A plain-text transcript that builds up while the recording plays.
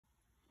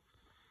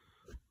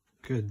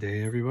Good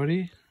day,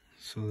 everybody.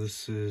 So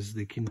this is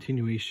the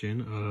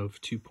continuation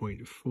of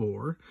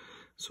 2.4.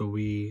 So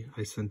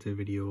I sent a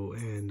video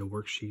and a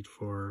worksheet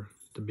for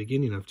the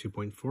beginning of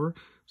 2.4.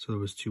 So there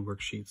was two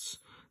worksheets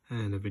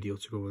and a video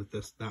to go with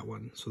that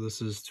one. So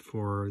this is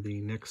for the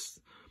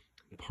next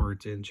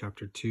part in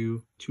chapter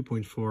 2,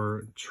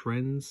 2.4,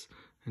 trends,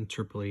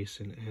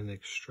 interpolation, and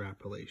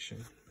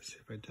extrapolation. Let's see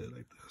if I did it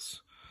like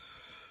this.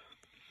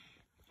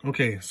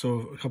 Okay,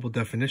 so a couple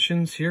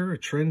definitions here. A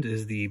trend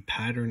is the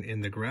pattern in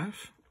the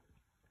graph.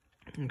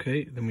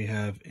 Okay, then we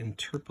have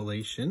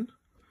interpolation,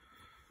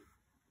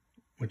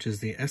 which is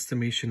the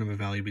estimation of a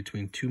value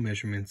between two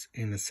measurements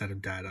in a set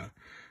of data.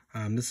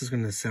 This is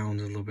going to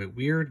sound a little bit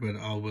weird, but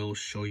I will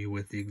show you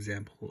with the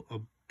example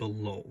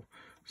below.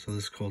 So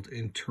this is called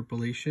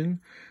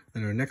interpolation.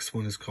 Then our next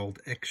one is called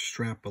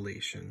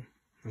extrapolation.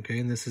 Okay,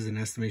 and this is an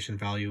estimation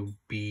value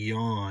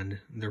beyond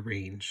the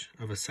range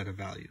of a set of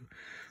value.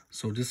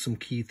 So just some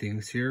key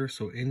things here.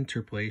 So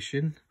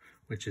interpolation,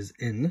 which is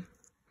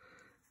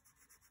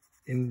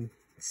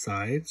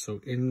inside,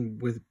 so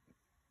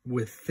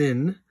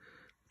within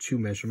two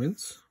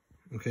measurements.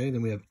 Okay,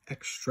 then we have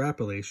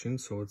extrapolation,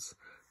 so it's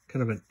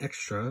kind of an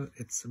extra,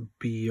 it's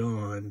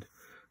beyond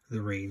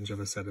the range of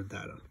a set of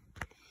data.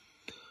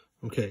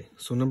 Okay,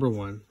 so number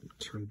one,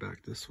 turn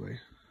back this way.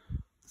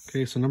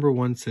 Okay, so number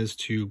one says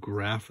to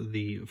graph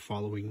the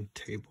following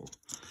table.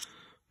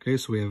 Okay,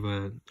 so we have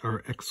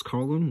our X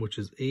column, which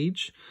is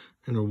age,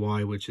 and our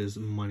Y, which is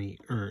money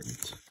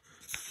earned.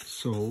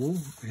 So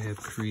I have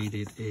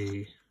created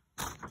a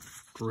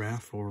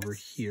graph over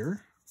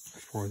here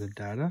for the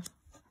data,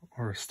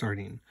 or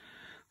starting.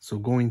 So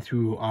going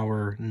through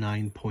our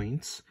 9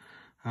 points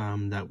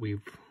that we've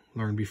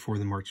learned before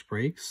the March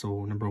break.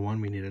 So number one,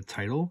 we need a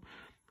title.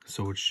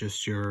 So it's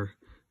just your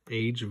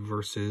age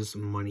versus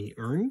money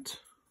earned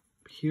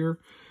here.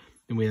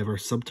 Then we have our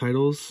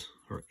subtitles,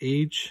 our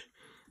age,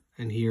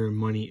 and here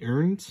money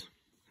earned.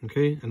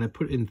 Okay, and I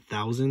put in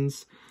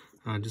thousands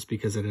just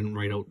because I didn't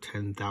write out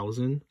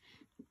 10,000.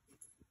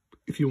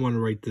 If you want to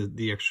write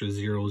the extra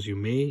zeros, you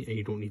may, and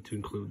you don't need to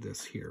include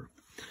this here.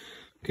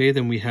 Okay,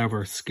 then we have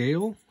our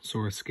scale. So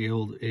our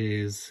scale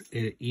is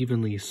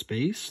evenly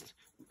spaced.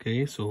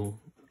 Okay, so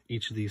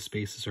each of these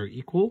spaces are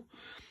equal,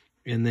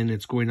 and then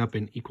it's going up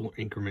in equal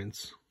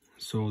increments.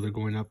 So they're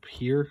going up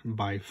here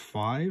by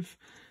 5,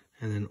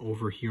 and then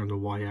over here on the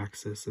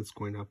y-axis, it's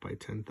going up by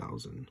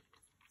 10,000.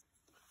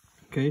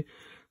 Okay,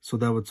 so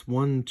that was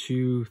 1,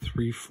 2,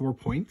 3, 4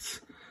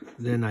 points.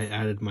 Then I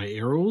added my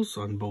arrows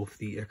on both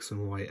the X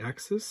and Y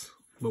axis,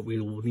 but we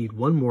will need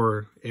one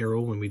more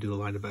arrow when we do the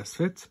line of best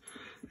fit.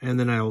 And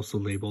then I also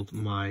labeled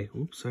my,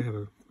 oops, I have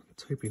a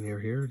typing error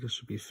here. This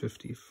should be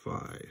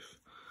 55.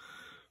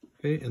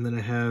 Okay, and then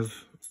I have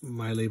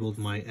labeled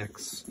my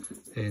X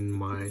and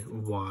my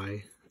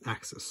Y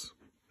axis.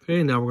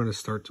 Okay, now we're going to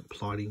start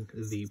plotting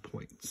the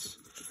points.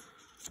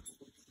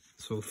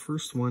 So the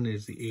first one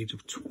is the age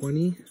of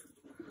 20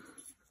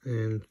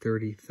 and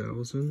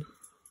 30,000.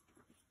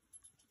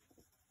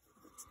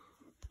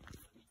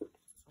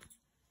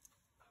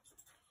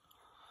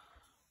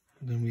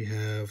 Then we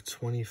have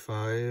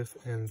 25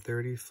 and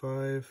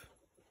 35,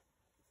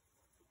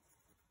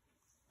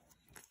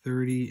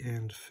 30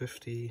 and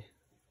 50,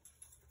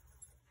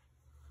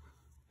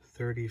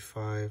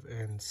 35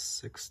 and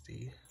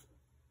 60,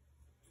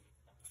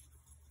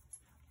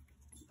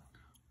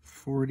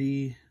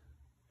 40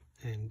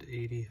 and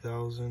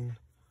 80,000,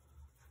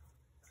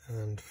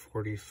 and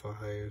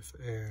 45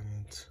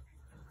 and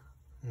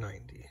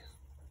 90.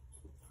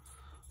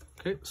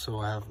 Okay, so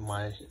I have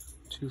my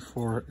 2,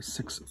 4,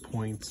 6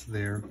 points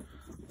there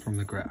from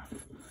the graph.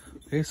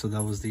 Okay, so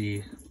that was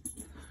the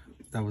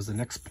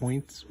next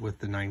point with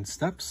the 9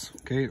 steps.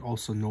 Okay,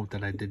 also note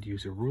that I did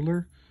use a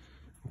ruler.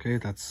 Okay,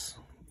 that's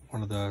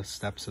one of the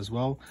steps as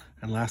well.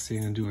 And lastly,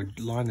 I'm gonna do a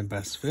line of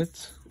best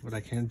fit, but I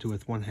can't do it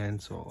with one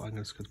hand, so I'm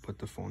just gonna put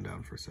the phone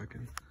down for a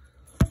second.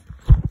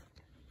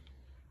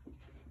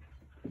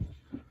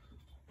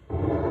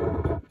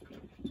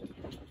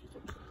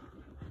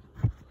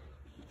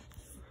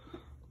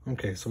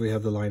 Okay, so we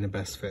have the line of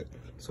best fit.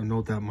 So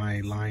note that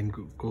my line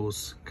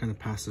kind of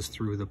passes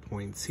through the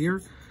points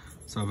here.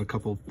 So I have a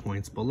couple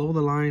points below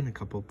the line, a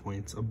couple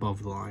points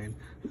above the line.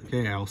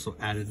 Okay, I also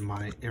added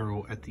my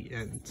arrow at the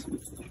end.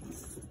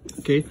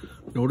 Okay,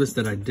 notice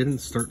that I didn't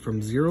start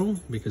from 0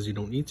 because you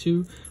don't need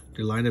to.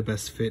 The line of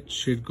best fit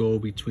should go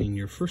between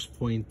your first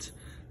point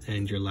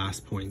and your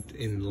last point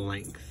in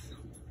length.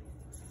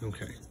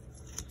 Okay.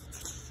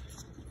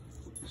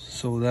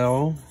 So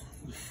now,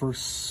 the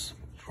first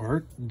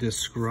part,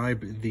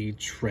 describe the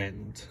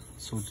trend.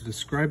 So to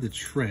describe the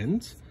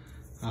trend,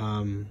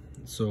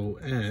 so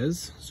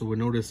we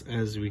notice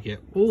as we get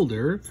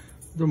older,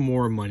 the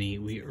more money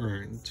we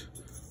earned.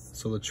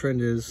 So the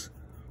trend is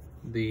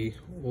the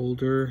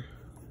older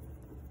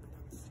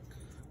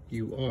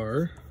you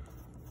are,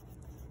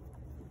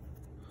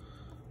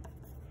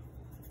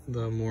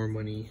 the more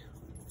money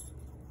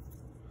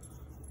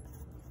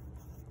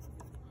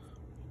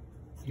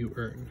you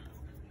earn.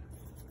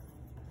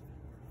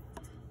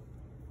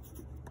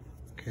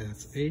 Okay,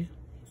 that's A.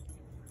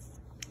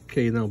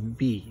 Okay, now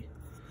B.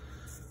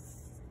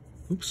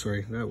 Oops,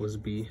 sorry, that was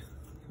B.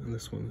 And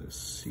this one is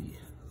C.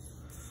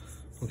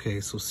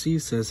 Okay, so C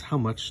says, how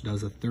much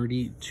does a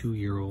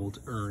 32-year-old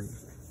earn?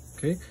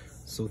 Okay,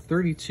 so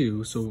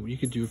 32, so you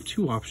could do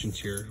 2 options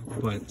here,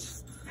 but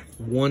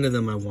one of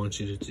them I want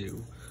you to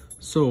do.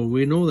 So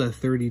we know that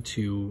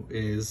 32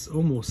 is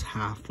almost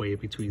halfway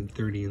between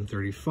 30 and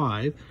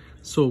 35,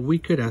 so we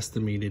could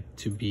estimate it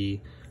to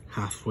be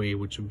halfway,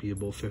 which would be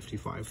about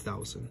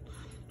 55,000.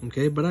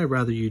 Okay, but I'd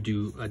rather you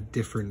do a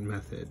different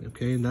method,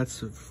 okay, and that's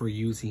for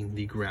using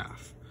the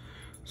graph.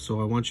 So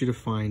I want you to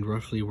find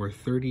roughly where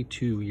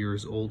 32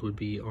 years old would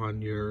be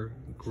on your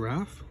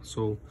graph.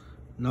 So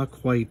not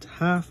quite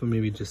half, but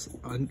maybe just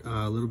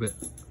a little bit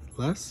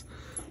less.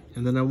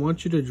 And then I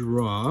want you to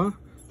draw,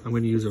 I'm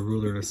going to use a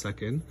ruler in a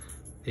second,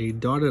 a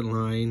dotted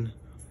line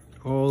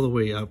all the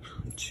way up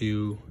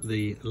to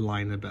the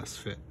line of best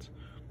fit.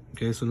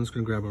 Okay, so I'm just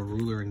going to grab a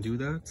ruler and do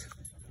that.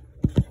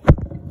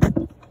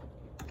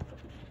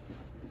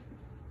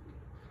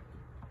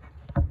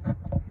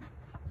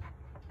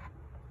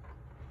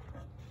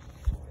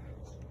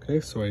 Okay,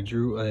 so I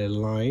drew a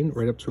line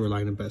right up to our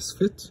line of best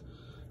fit.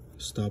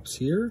 Stops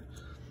here.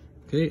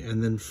 Okay,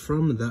 and then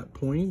from that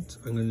point,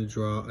 I'm going to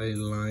draw a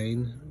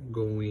line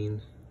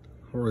going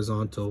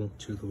horizontal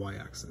to the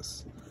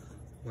y-axis.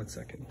 1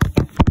 second.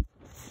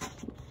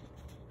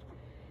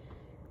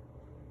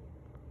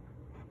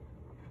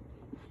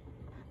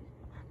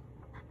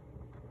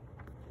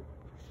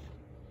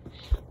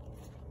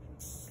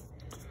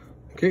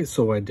 Okay,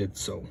 so I did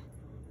so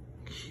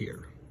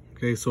here.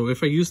 Okay, so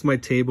if I used my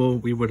table,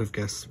 we would have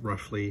guessed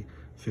roughly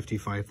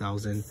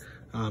 55,000.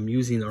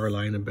 Using our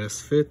line of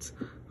best fit,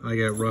 I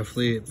got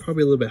roughly,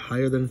 probably a little bit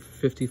higher than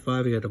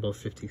 55, I got about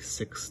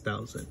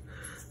 56,000.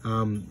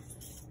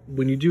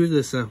 When you do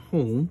this at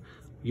home,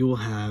 you will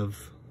have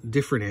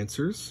different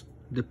answers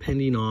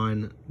depending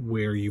on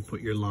where you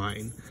put your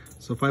line.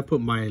 So if I put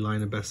my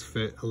line of best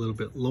fit a little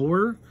bit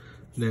lower,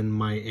 then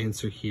my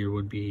answer here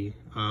would be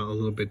a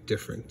little bit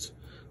different.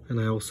 And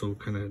I also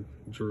kind of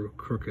drew a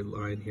crooked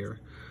line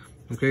here.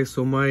 Okay,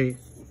 so my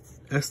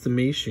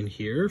estimation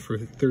here for a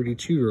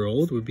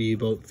 32-year-old would be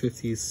about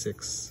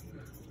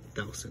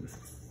 56,000.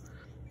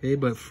 Okay,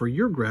 but for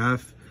your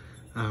graph,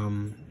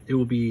 it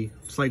will be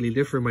slightly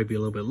different. It might be a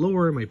little bit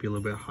lower, it might be a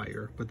little bit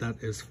higher, but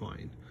that is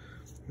fine.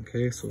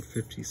 Okay, so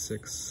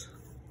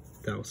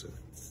 56,000.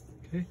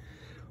 Okay,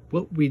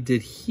 what we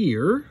did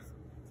here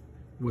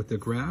with the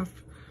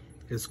graph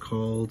is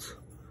called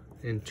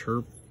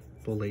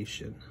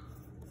interpolation.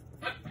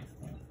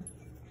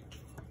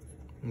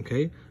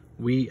 Okay,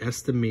 we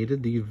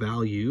estimated the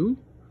value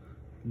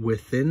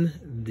within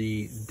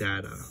the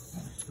data.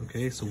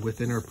 Okay, so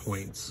within our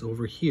points.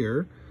 Over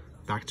here,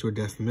 back to our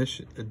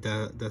definition,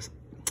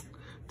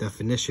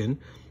 definition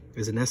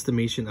is an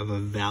estimation of a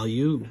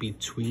value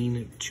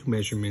between 2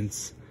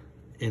 measurements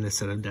in a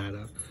set of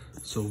data.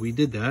 So we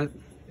did that.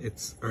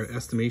 It's our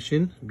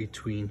estimation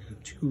between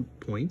 2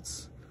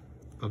 points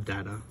of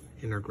data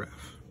in our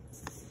graph.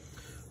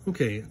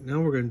 Okay,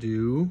 now we're going to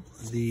do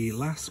the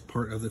last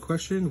part of the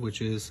question,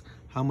 which is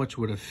how much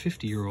would a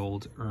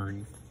 50-year-old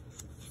earn?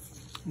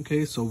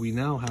 Okay, so we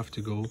now have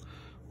to go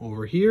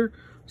over here.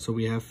 So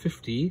we have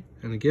 50,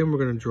 and again, we're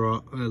going to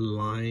draw a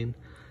line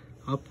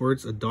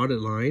upwards, a dotted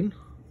line,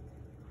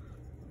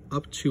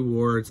 up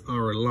towards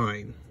our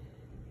line.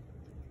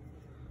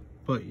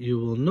 But you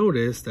will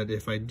notice that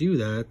if I do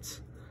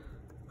that,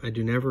 I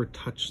do never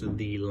touch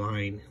the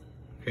line.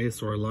 Okay,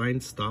 so our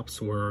line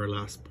stops where our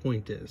last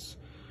point is.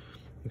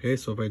 Okay,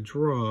 so if I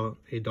draw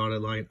a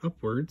dotted line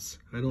upwards,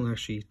 I don't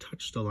actually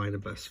touch the line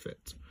of best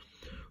fit.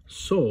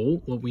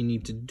 So what we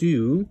need to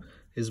do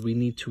is we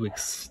need to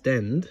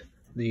extend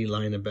the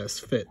line of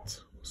best fit.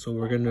 So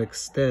we're going to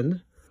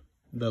extend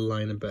the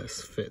line of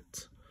best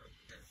fit.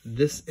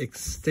 This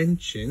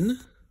extension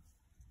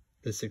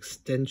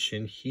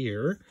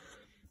here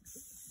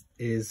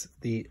is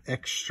the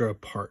extra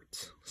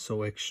part.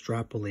 So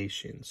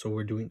extrapolation. So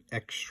we're doing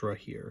extra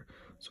here.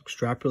 So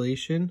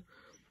extrapolation,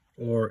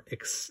 or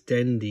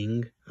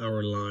extending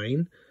our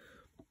line.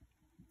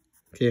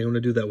 Okay, I'm going to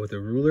do that with a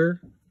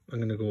ruler. I'm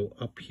going to go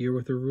up here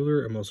with a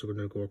ruler. I'm also going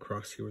to go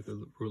across here with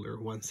a ruler.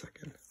 1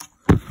 second.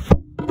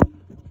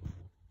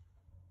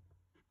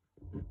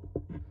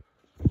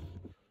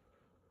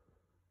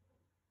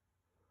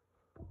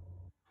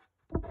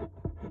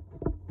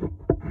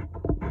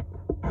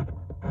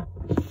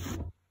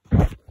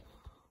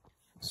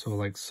 So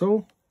like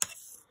so.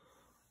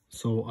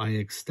 So I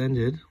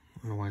extended, I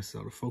don't know why it's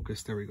out of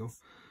focus, there we go.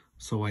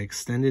 So I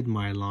extended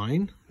my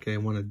line. Okay, I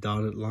want a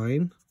dotted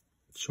line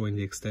showing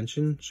the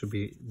extension, should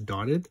be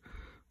dotted.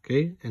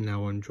 Okay, and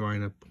now I'm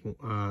drawing a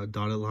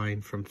dotted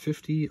line from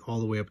 50 all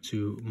the way up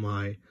to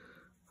my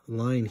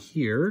line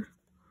here.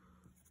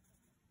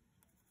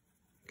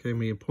 Okay,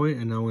 made a point,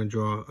 and now I'm going to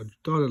draw a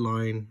dotted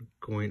line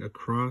going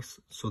across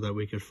so that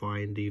we can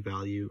find the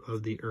value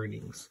of the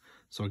earnings.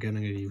 So again,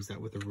 I'm going to use that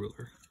with a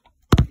ruler.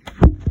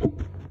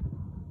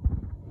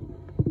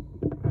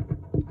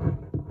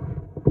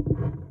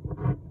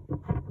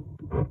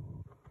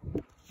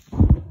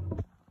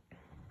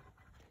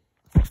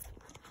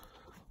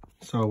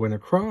 So I went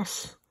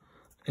across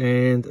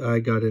and I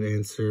got an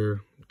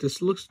answer.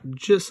 This looks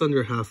just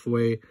under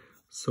halfway,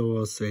 so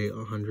I'll say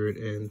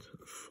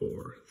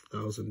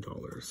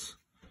 $104,000.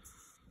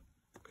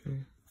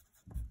 Okay.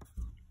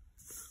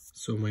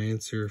 So my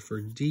answer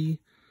for D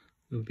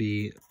will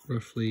be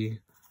roughly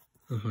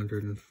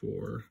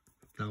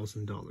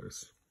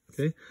 $104,000.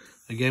 Okay.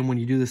 Again, when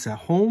you do this at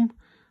home,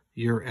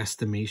 your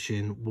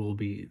estimation will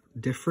be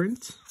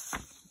different.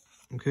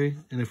 Okay.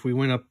 And if we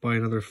went up by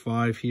another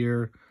 5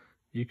 here,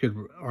 you could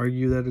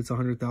argue that it's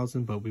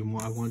 100,000, but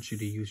I want you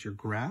to use your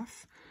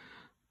graph.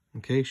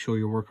 Okay. Show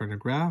your work on a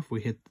graph.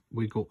 We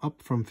go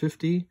up from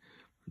 50,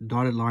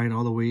 dotted line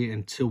all the way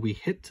until we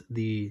hit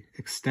the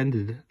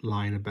extended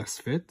line of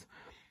best fit.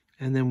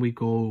 And then we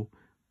go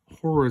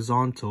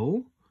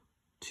horizontal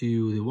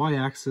to the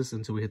y-axis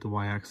until we hit the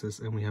y-axis,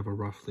 and we have a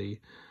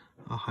roughly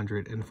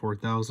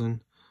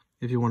 104,000.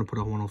 If you want to put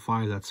a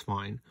 105, that's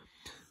fine.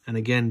 And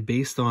again,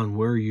 based on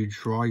where you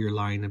draw your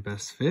line of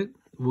best fit,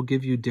 will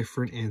give you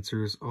different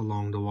answers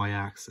along the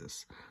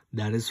y-axis.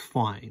 That is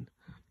fine.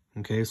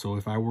 Okay, so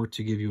if I were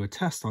to give you a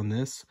test on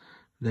this,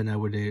 then it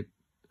would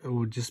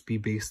just be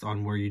based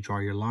on where you draw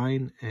your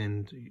line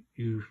and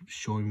you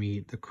showing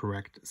me the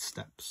correct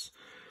steps.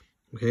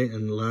 Okay,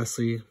 and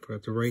lastly,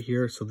 forgot to write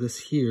here. So this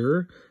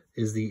here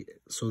is this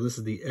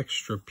is the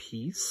extra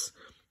piece.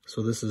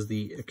 So this is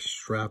the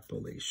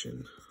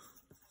extrapolation.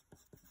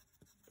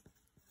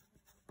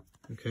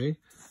 Okay,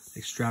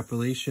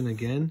 extrapolation,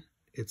 again,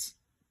 it's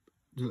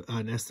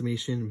an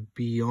estimation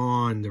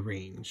beyond the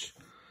range.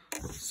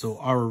 So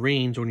our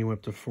range only went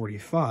up to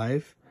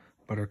 45,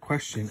 but our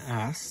question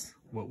asks,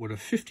 what would a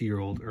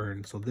 50-year-old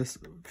earn? So this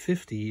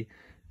 50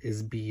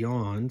 is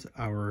beyond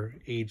our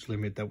age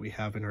limit that we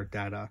have in our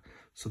data.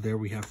 So there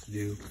we have to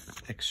do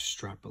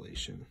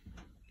extrapolation.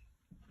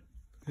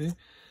 Okay,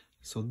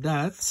 so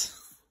that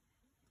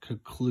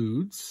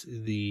concludes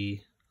the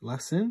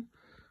lesson.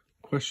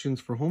 Questions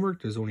for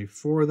homework, there's only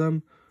 4 of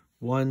them.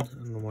 I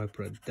don't know why I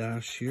put a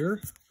dash here.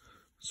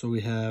 So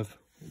we have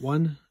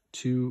 1,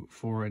 2,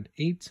 4, and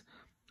 8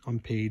 on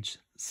page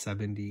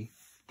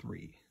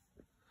 73.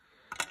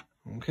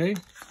 Okay,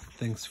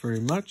 thanks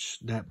very much.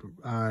 That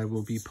I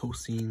will be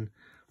posting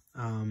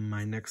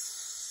my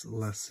next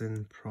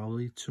lesson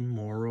probably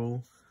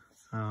tomorrow,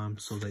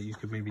 so that you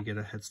could maybe get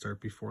a head start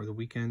before the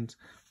weekend.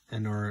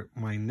 And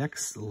my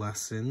next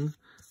lesson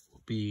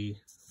will be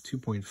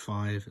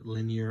 2.5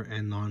 linear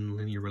and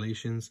non-linear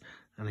relations,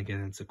 and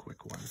again, it's a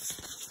quick one.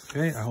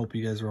 Okay, I hope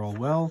you guys are all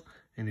well,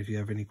 and if you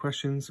have any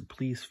questions,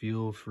 please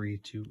feel free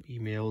to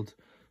email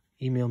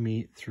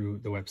me through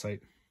the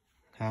website.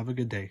 Have a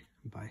good day.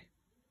 Bye.